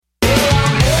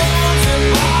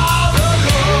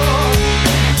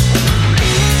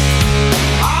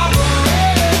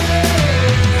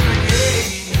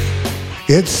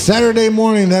It's Saturday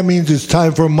morning. That means it's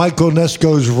time for Mike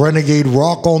Onesko's Renegade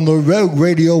Rock on the Road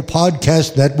Radio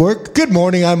Podcast Network. Good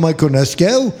morning, I'm Mike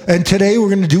Onesko, and today we're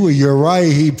going to do a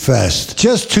Uriah Heep Fest.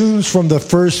 Just tunes from the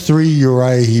first 3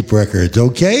 Uriah Heep records,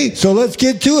 okay? So let's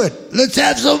get to it. Let's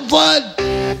have some fun!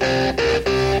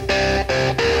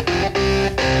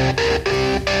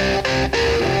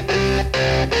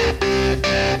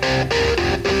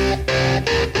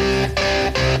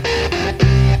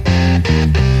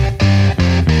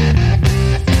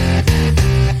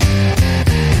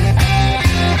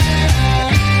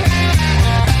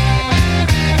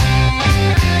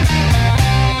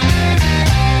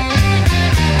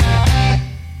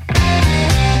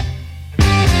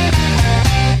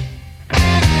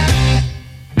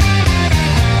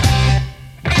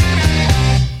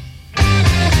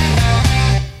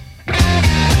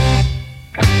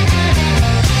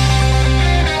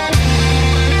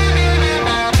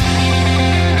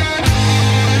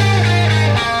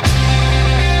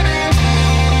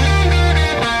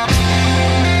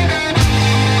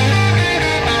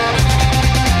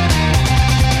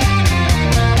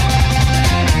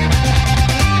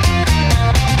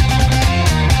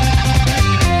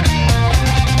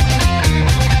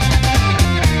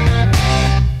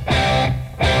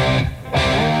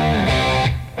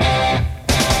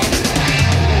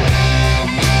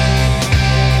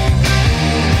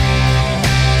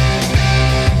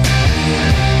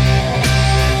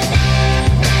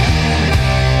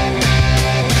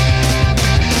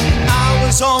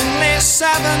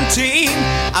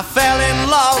 I fell in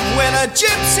love with a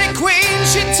gypsy queen.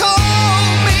 She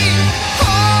told me,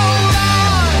 hold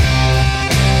on.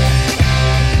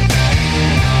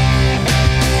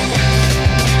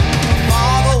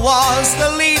 Father was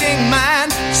the leading man,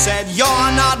 said you're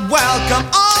not welcome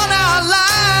on our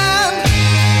land.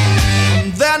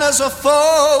 And then as a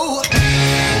foe,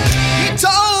 he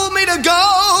told me to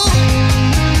go.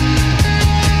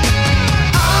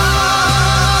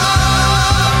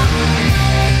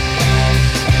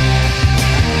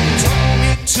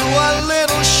 To a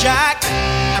little shack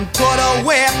and put a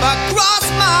whip across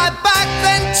my back,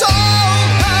 then told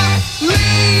her,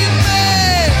 leave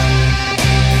me.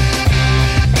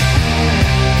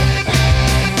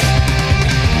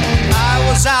 I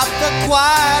was out for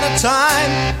quite a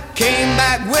time, came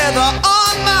back with her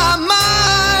on my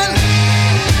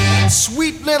mind.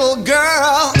 Sweet little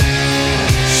girl,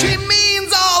 she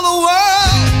means all the world.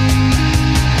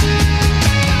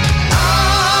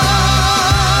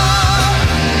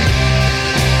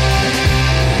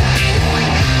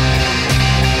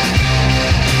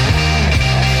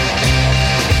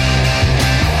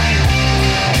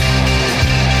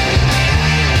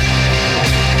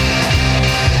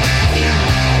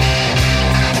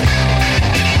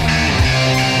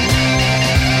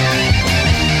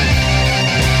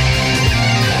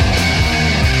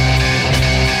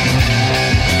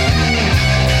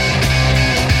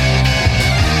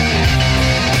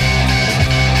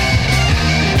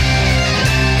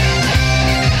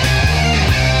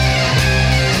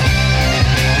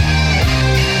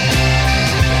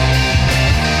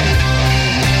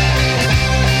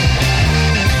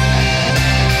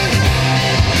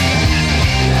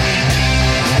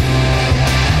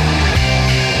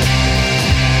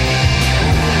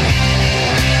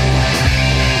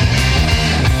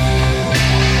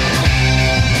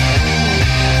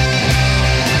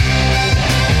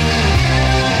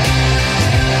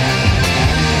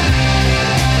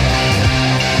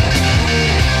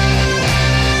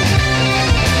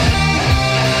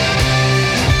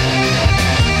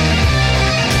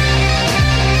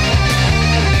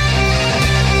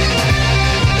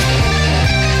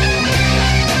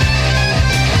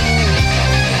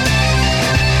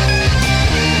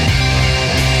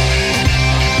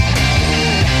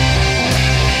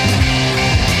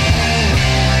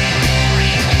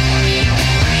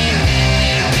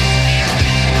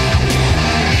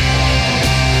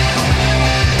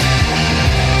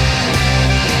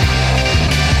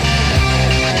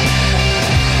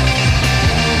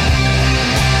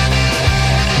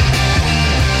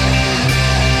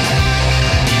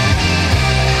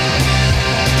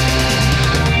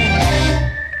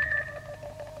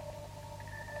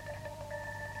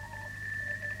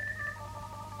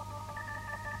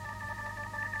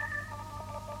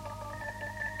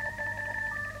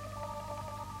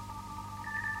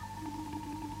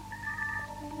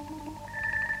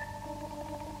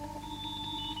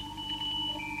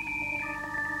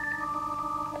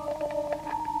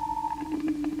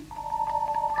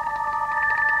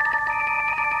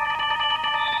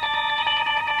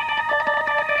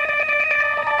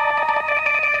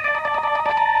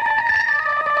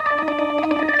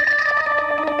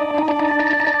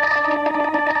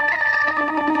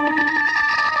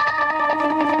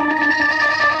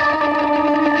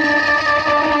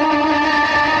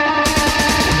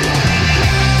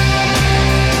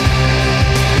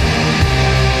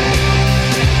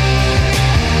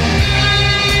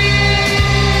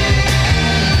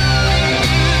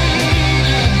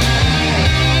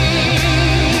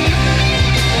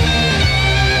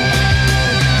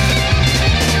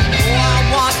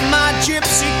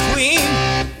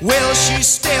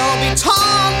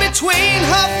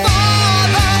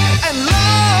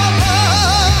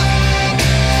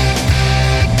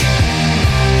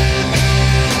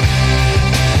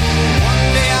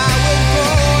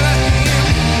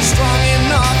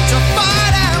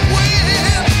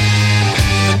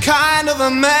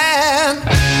 man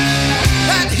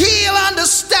that he'll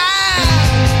understand.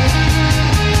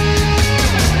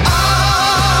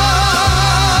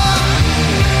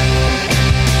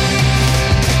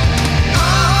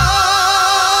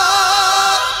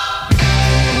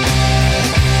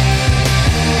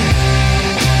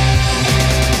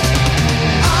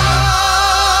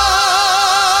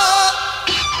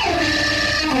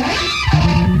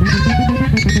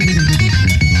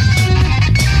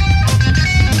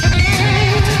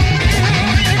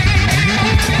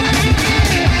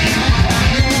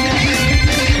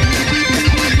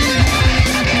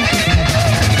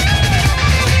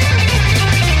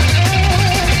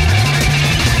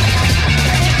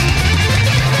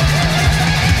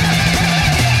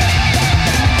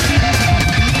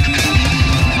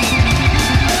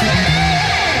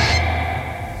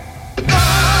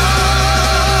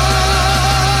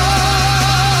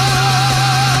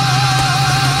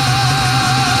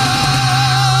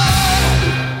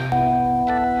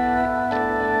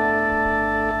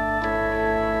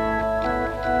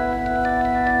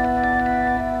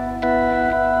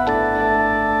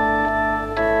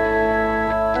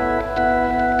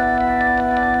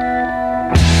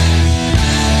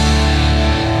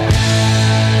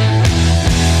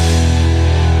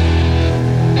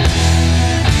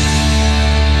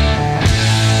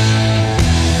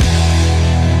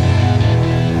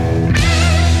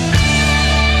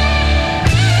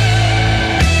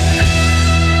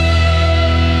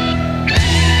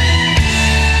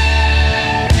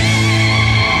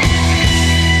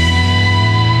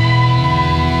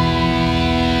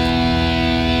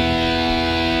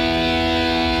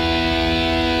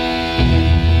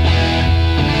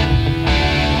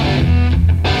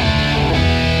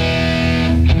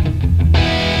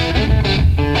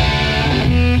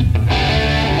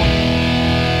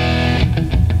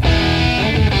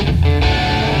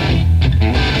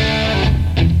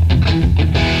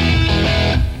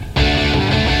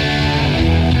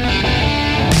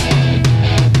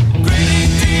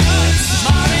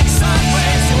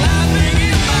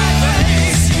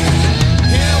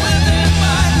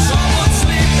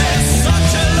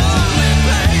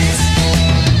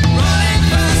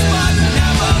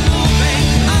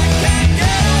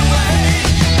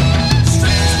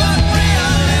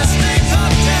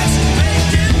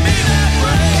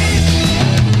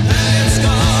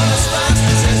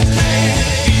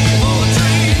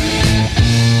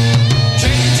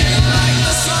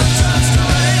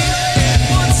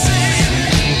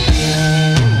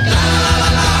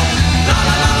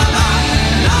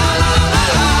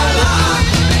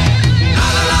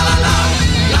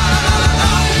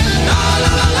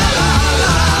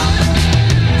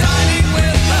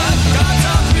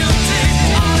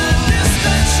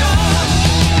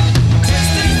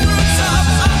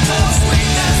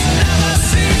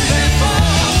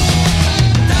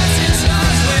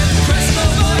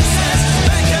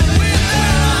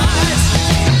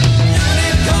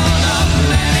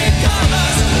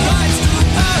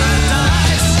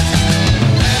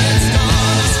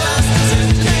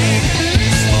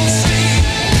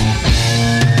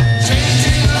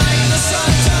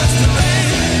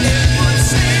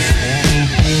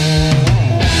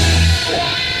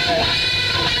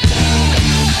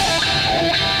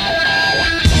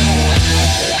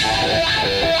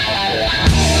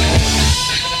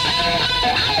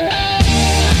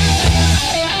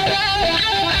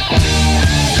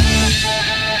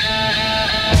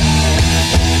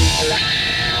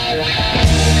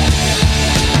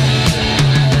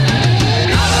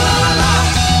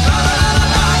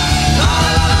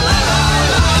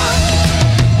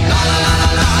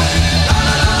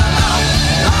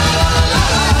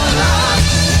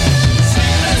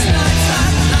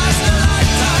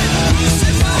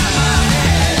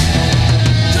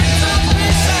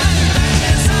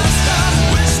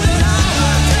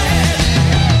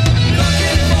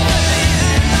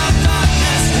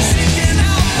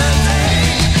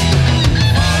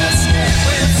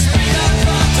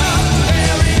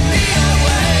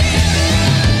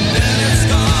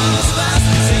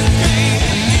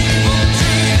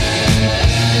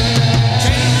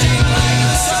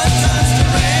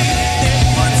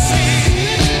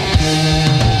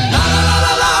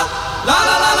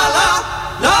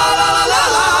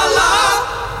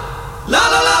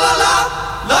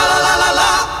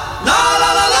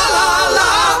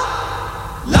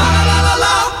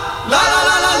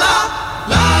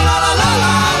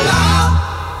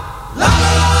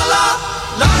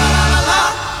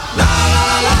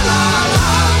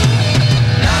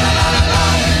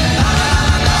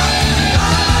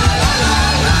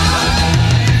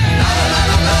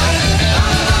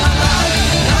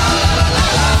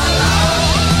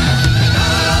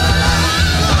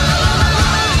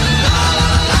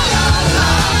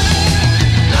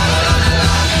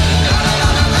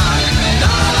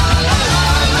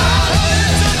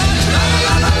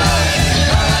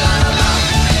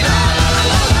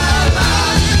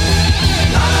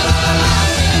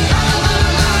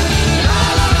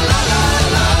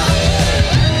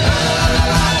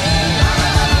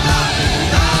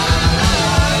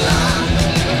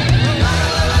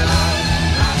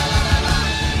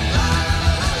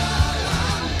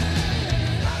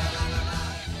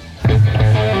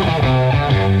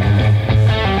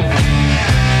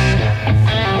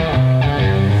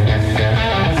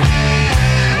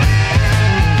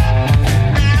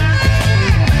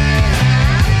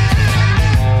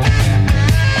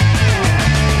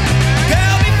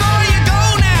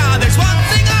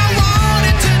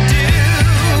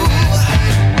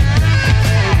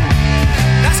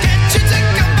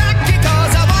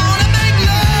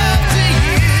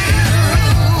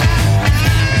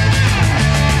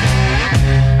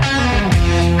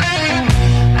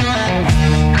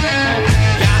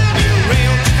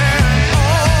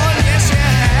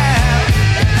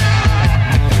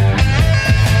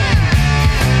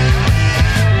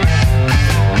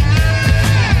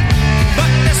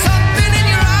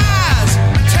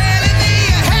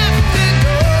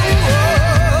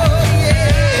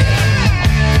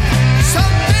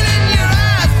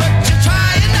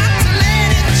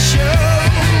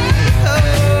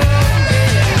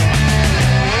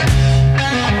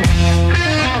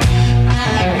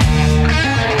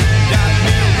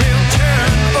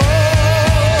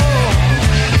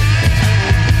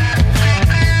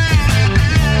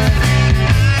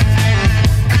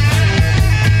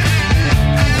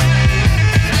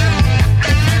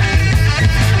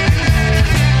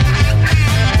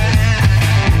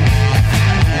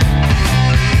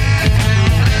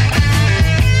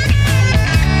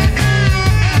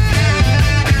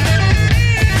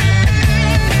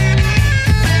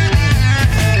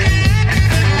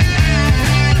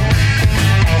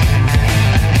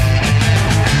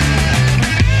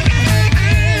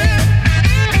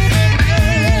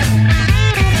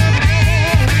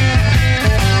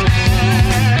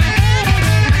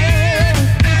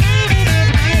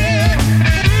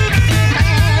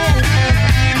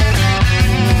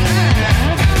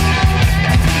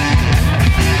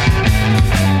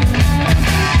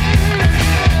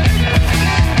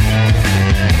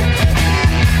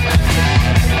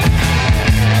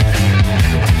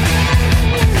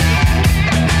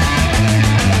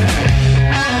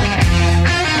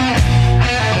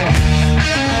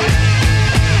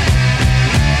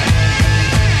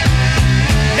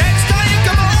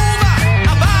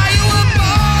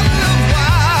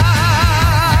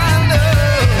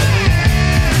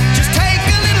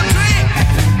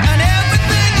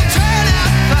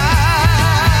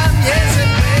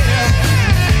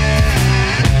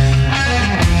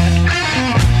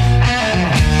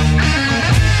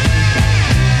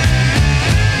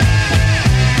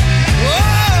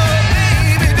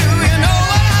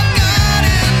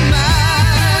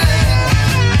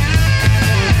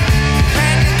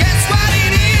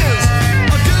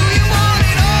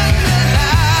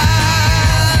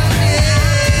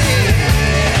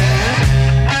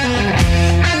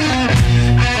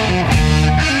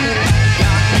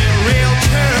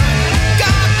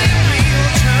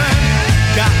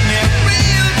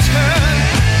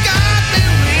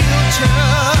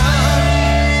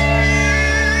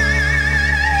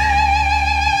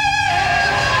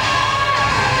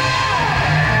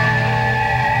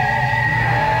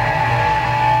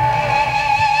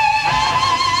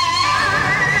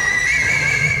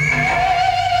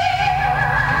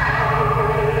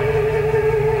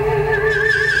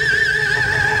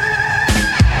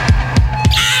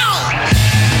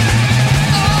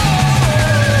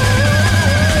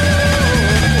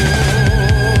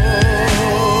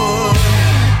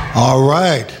 All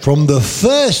right. From the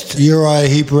first Uriah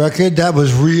Heep record, that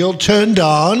was Real Turned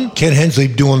On. Ken Hensley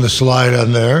doing the slide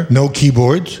on there. No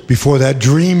keyboards. Before that,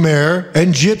 Dream Mare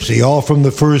and Gypsy, all from the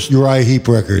first Uriah Heep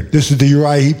record. This is the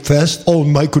Uriah Heep Fest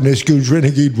on Mike Onesko's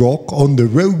Renegade Rock on the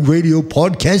Rogue Radio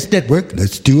Podcast Network.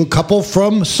 Let's do a couple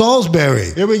from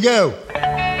Salisbury. Here we go.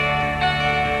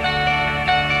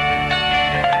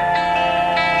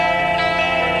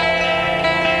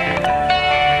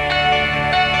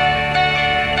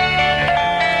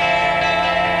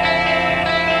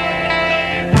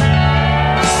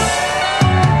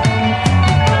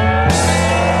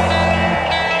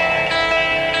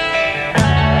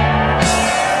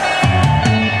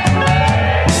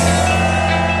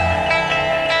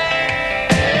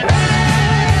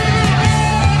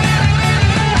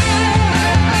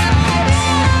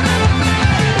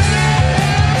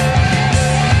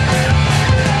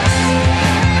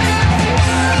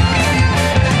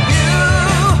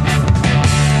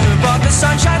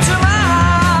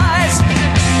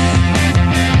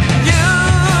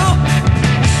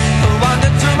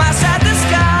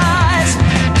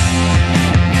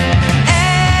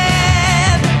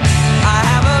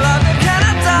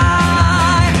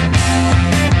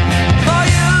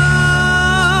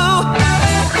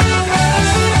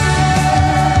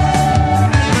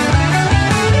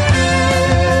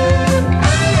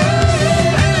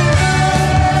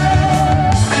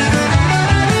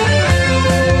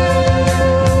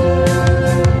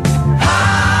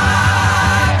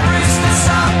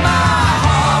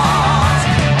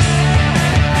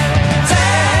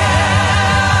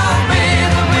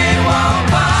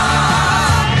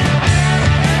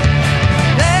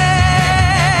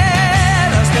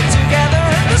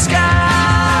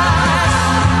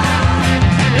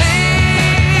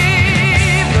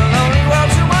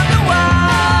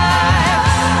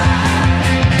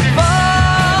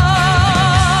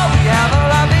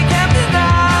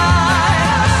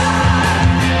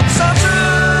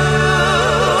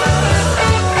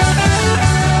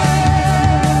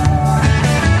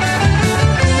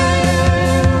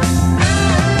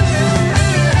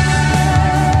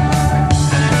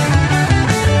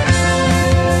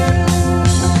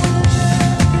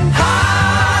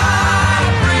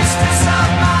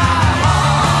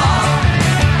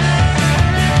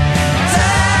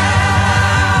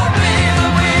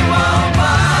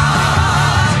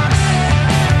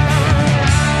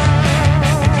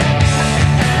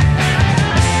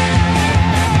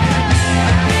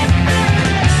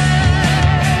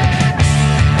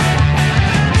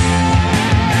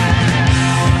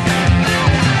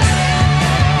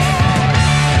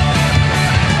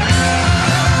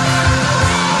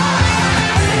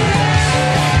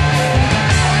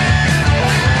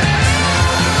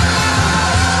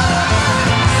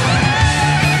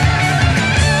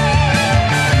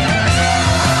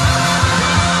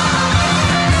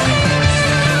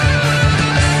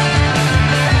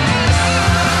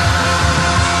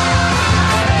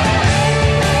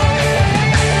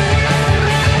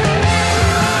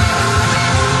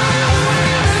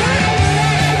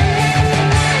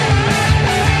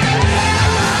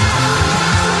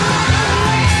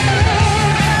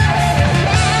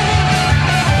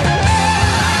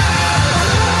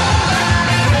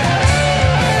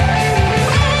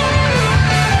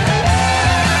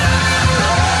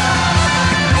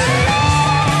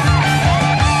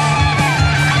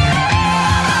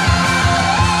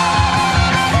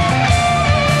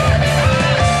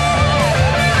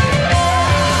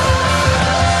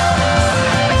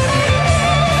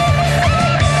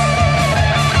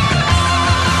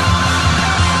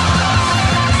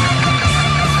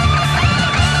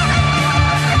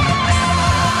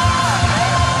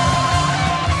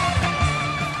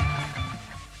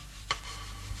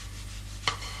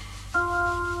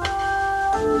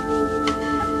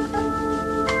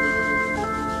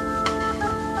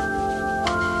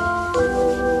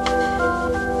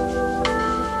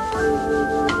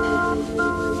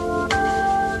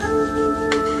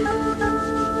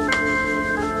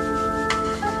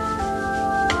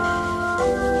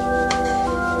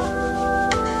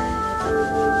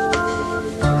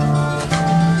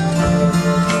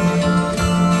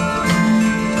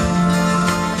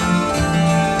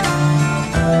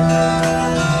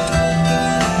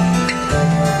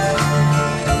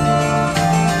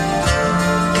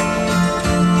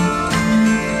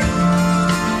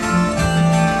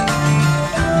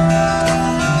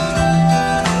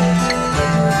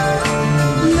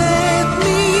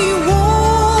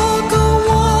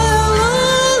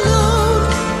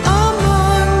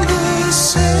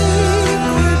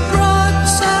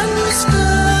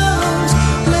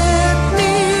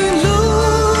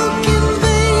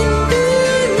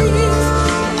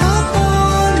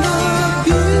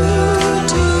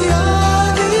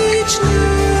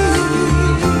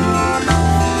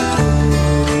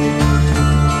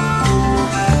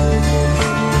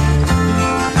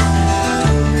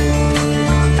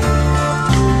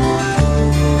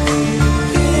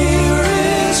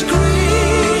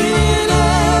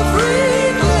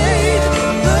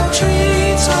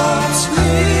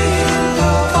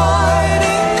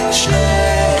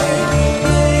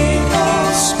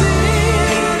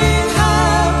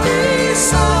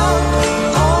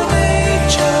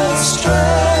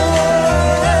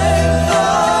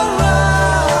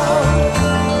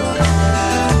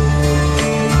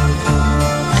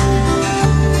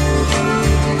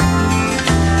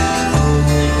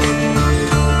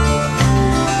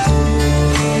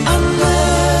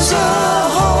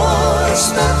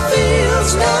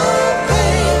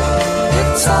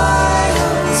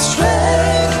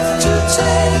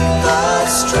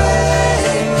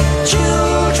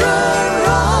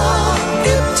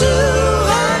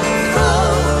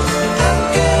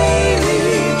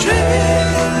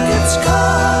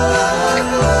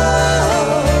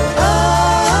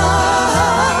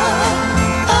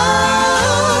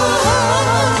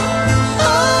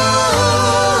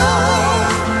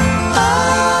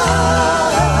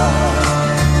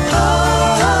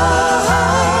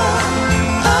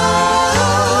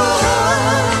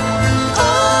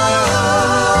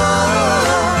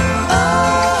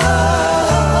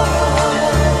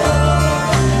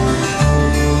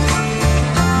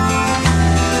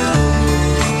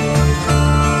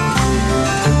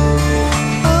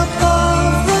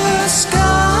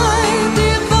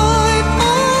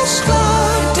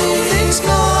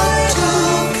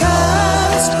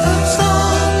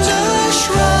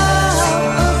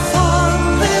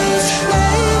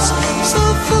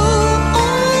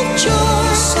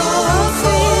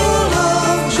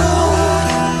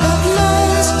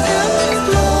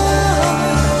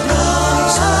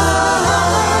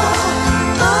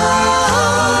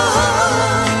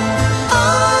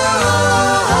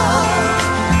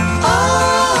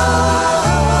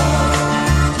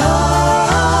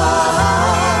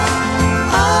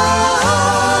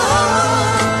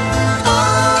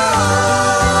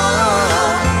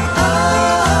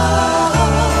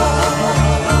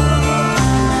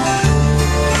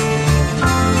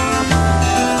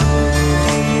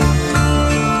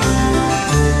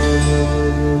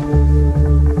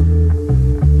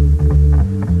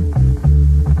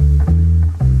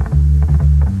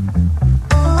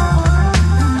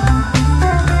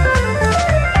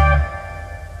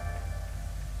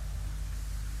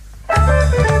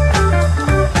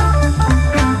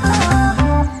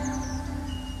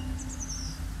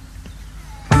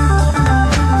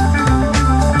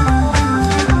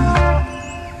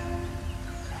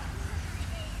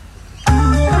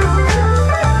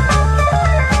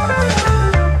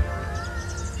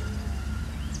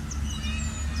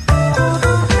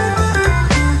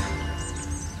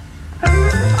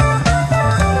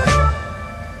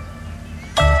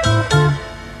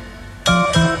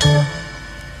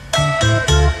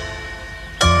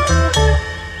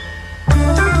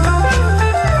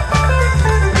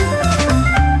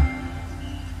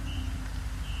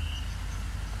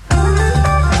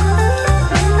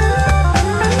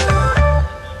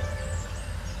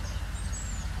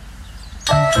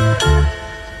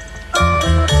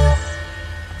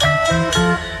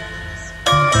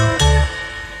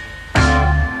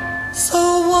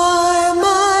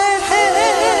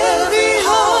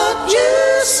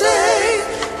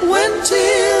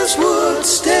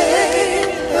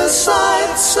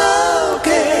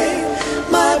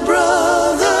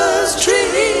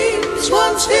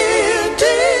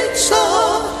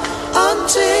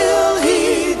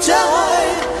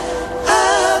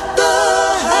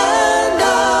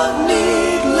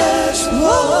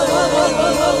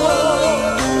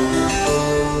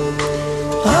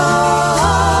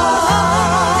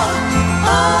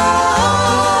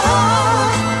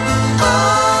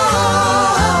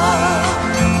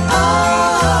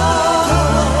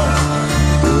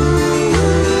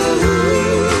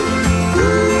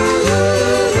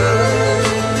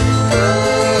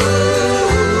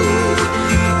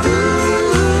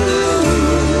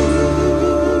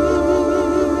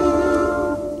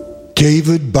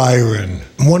 David Byron,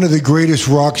 one of the greatest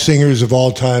rock singers of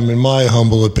all time, in my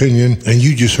humble opinion, and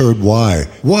you just heard why.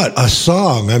 What a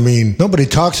song. I mean, nobody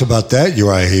talks about that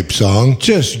Uriah Heep song.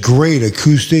 Just great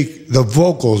acoustic. The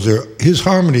vocals, his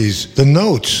harmonies, the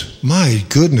notes. My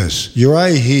goodness.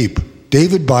 Uriah Heep.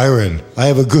 David Byron. I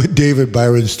have a good David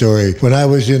Byron story. When I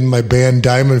was in my band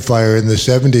Diamond Fire in the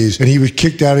 70s and he was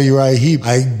kicked out of Uriah Heep,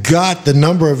 I got the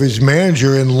number of his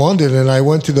manager in London and I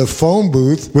went to the phone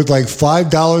booth with like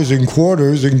 $5 in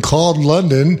quarters and called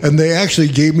London, and they actually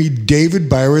gave me David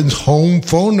Byron's home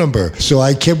phone number. So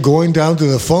I kept going down to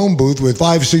the phone booth with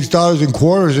 $5-6 in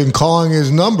quarters and calling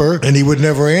his number, and he would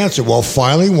never answer. Well,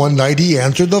 finally one night he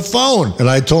answered the phone, and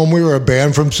I told him we were a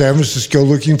band from San Francisco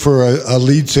looking for a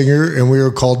lead singer, and we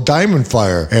were called Diamond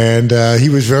Fire. And he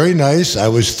was very nice. I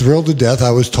was thrilled to death.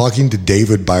 I was talking to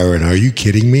David Byron. Are you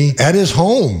kidding me? At his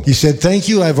home. He said, "Thank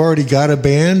you. I've already got a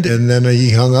band." And then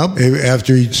he hung up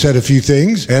after he said a few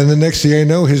things. And the next thing I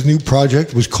know, his new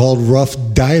project was called Rough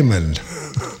Diamond.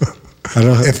 I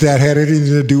don't know if that had anything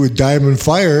to do with Diamond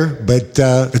Fire, but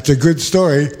it's a good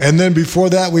story. And then before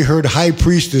that, we heard High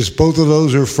Priestess. Both of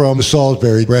those are from the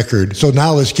Salisbury record. So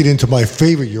now let's get into my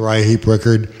favorite Uriah Heep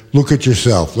record, Look at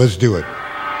Yourself. Let's do it.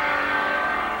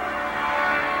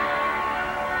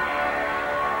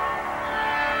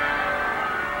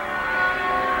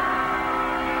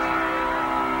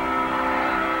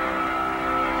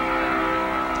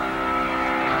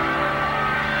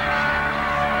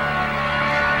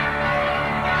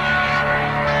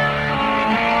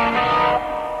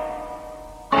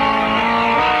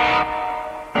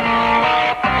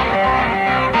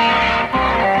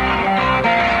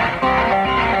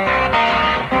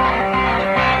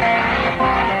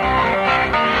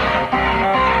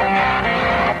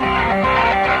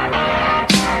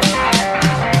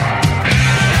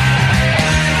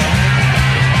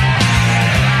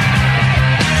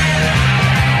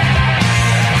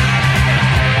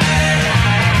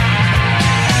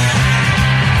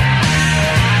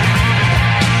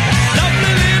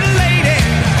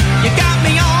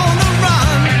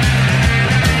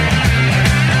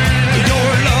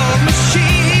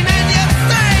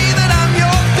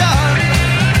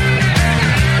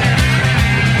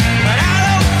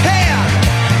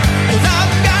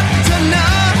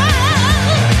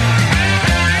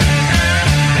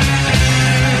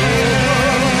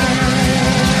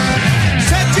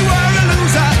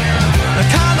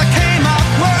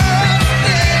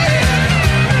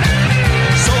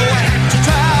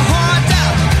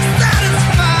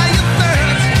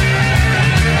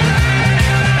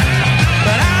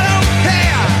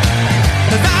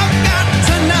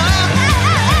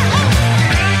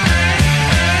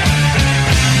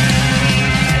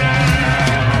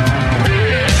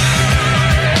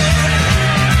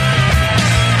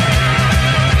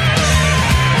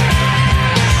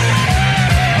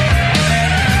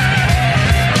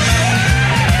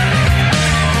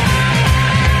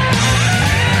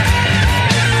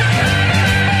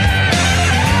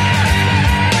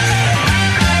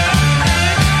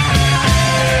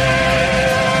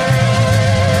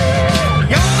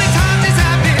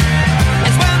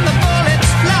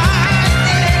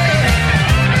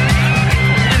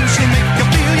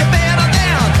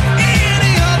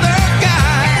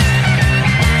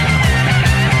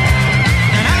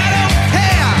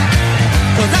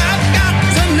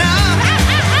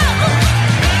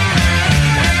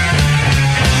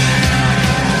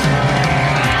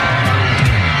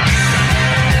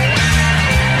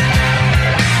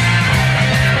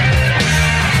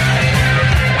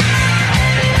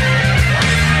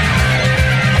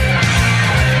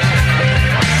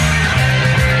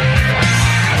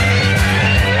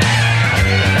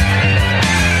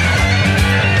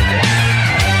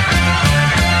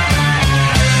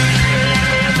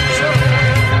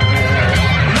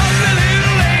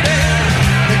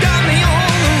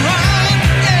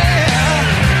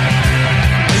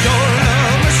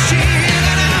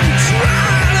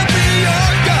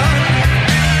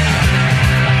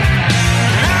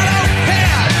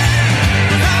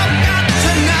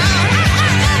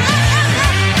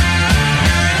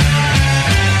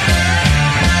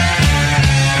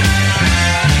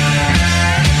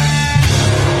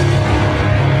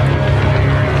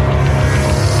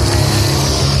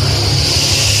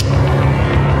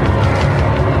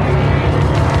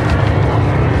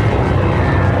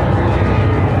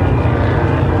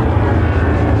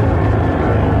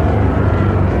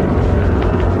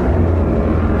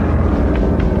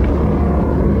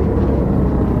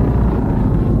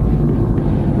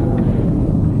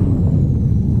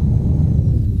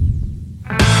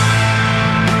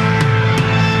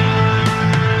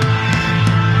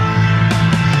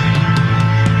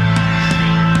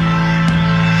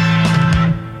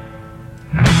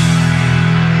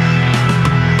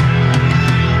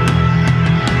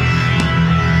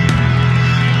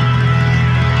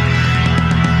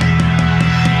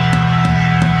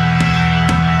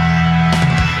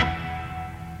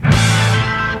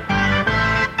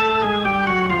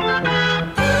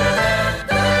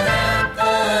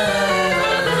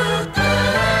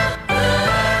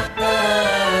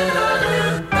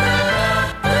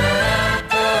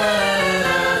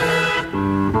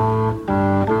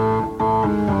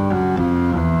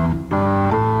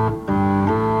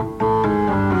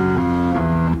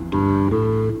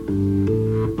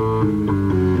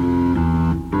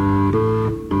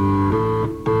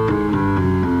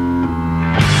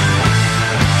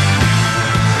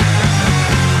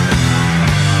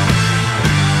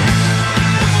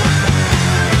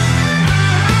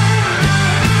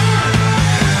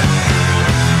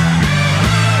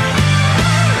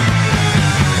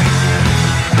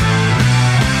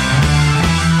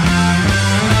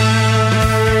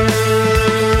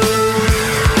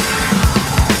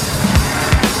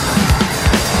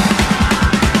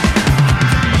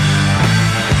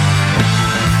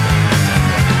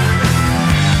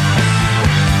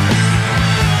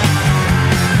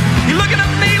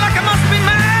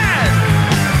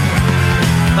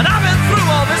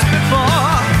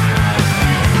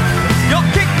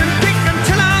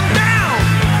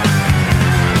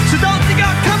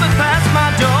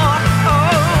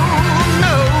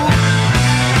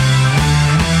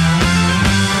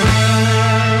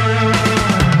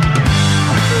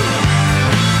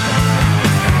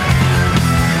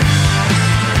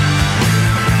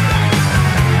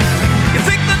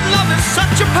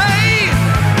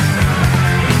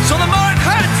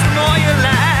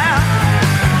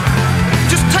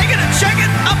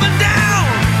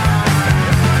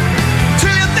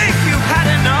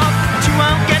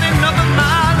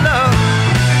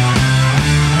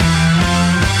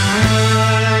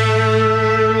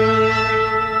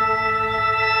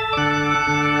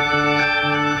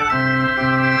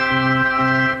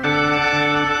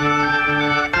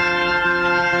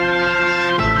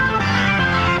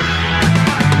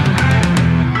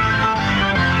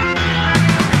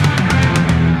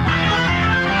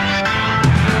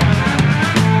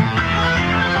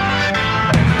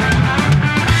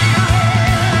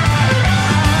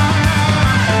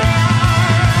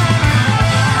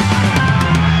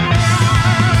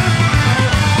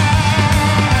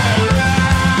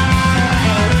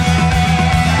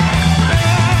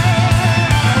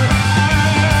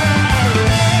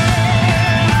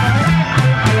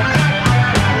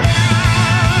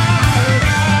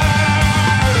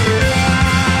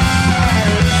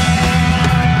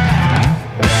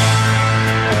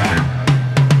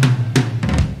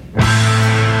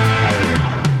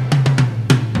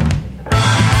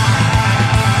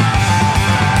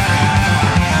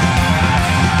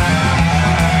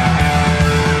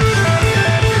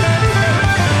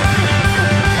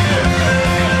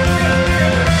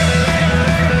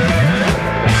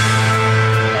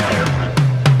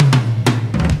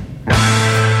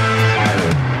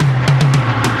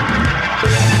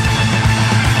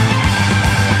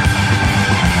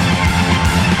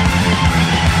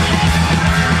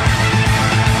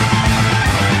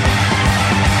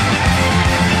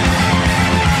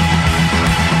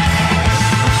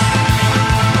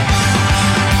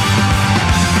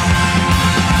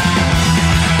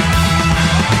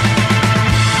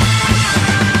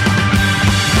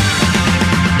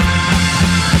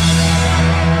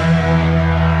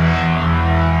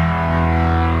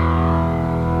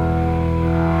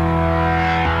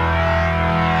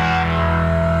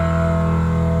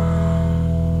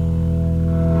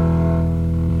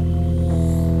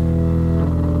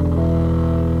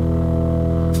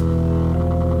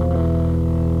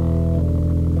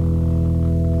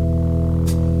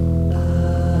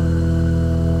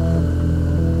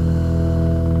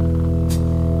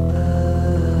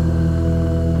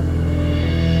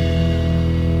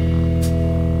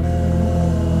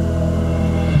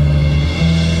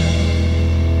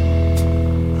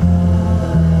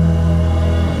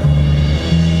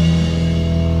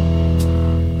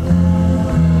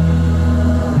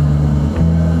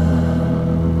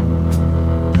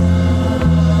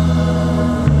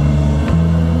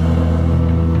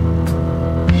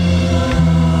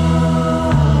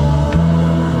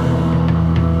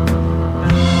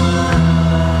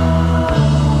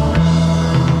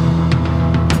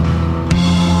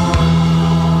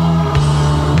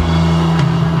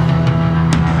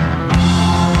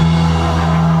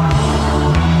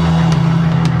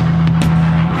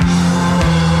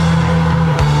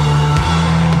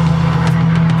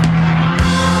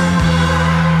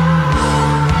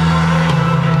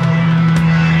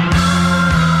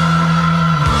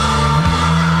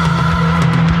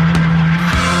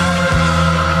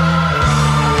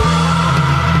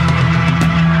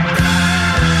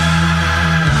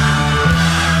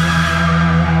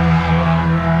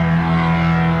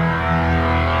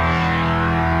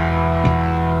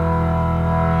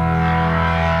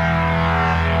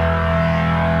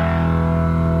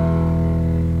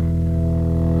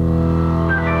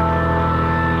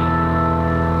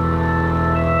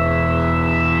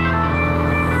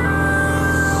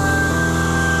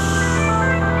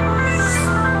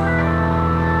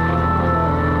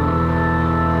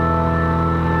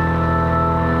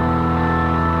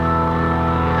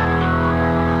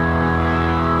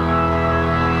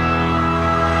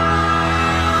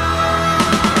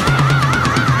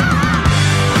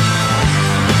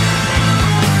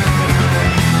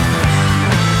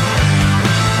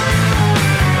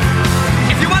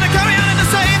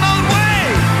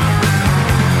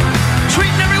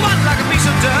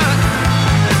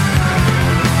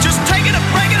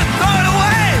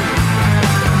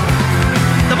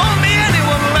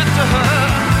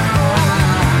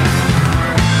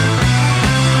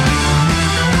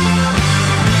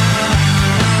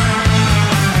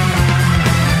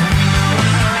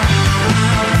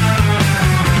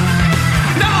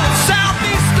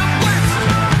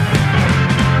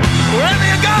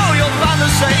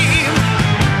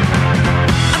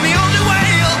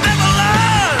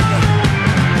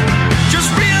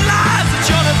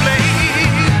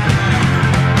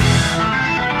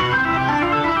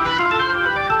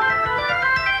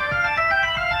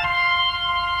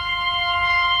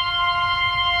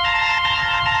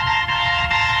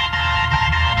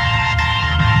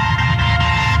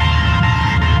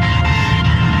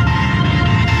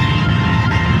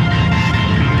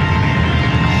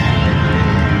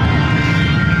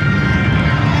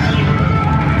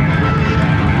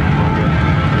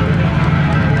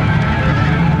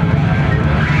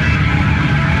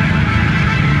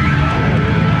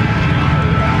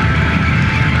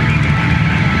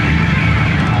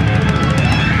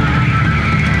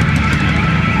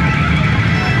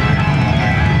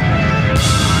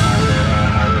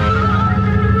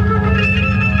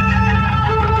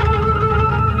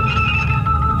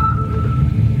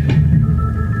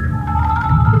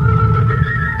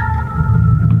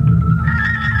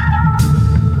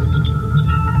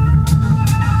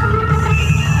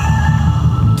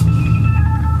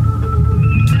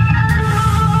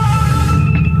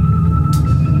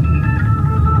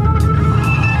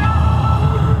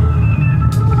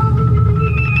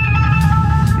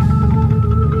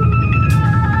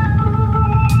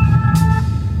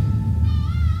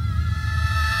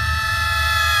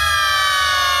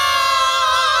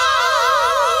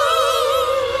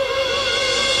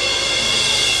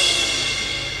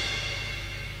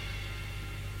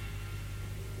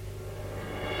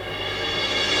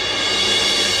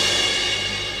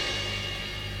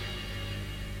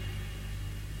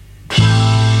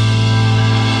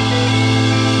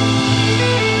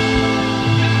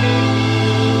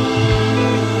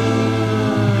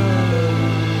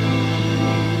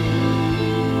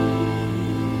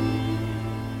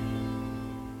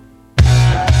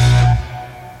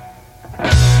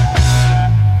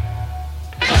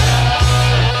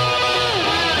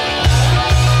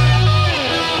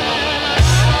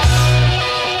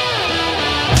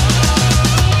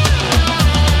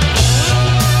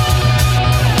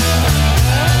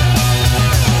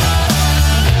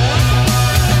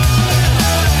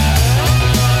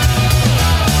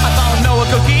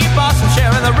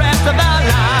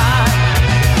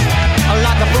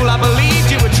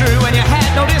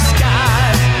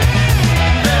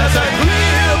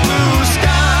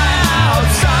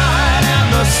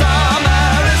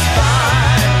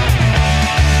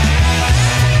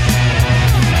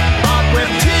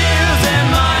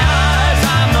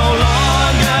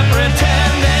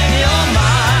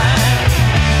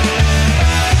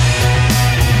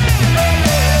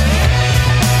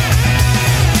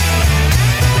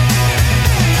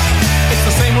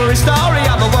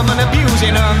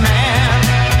 abusing a man.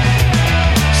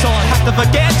 So I'll have to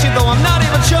forget you, though I'm not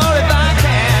even sure if I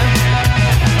can.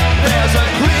 There's a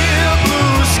clear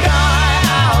blue sky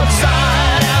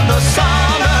outside and the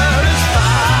summer is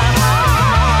fine.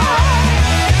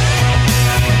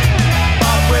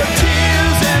 But with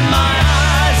tears in my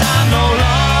eyes, I'm no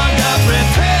longer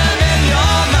pretending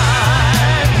you're mine.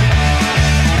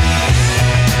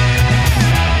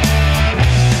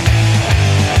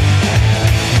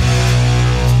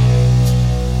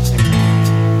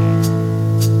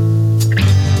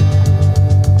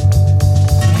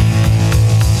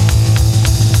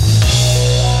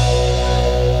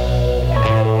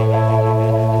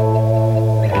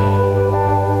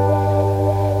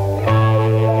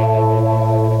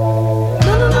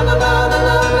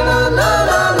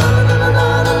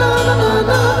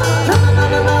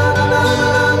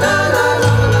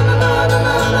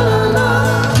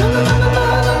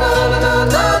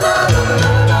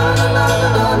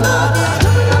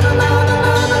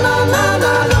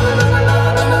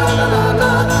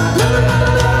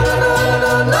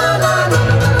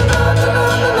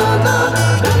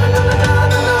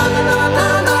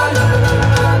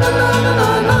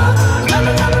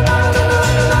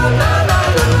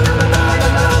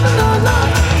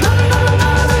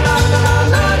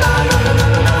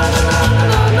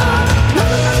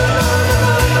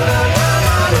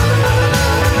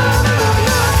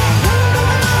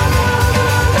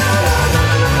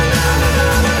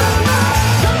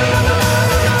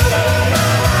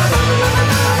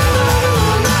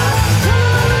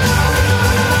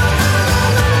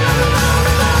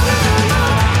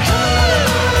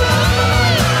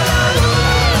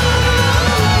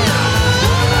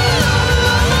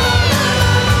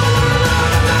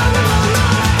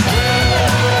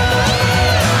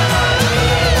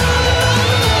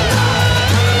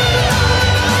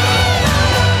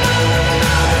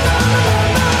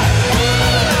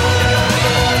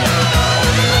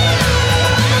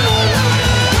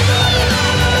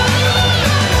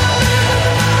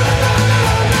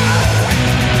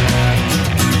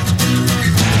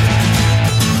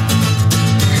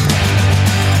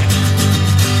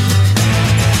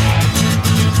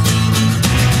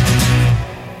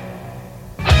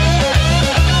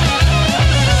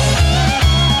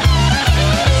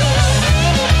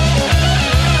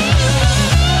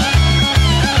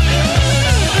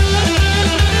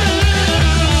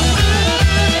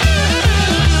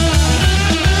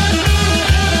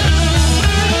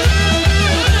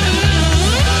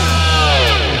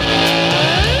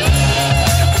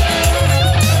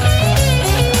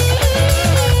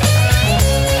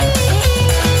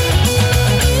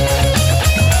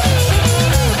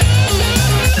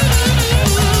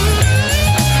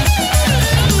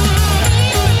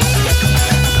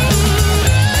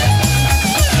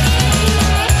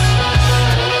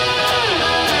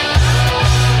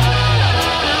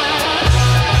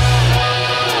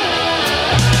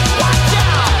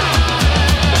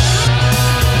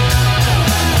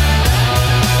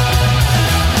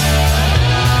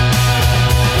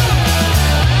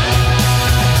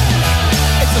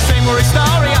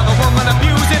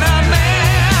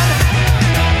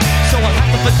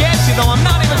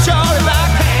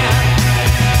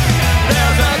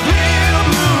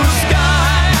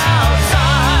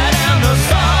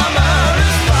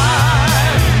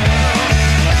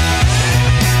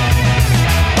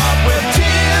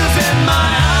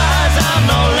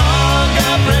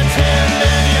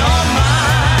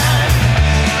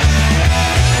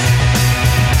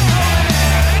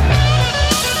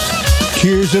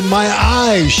 Tears in My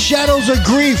Eyes, Shadows of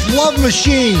Grief, Love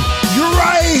Machine,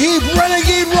 Uriah Heep,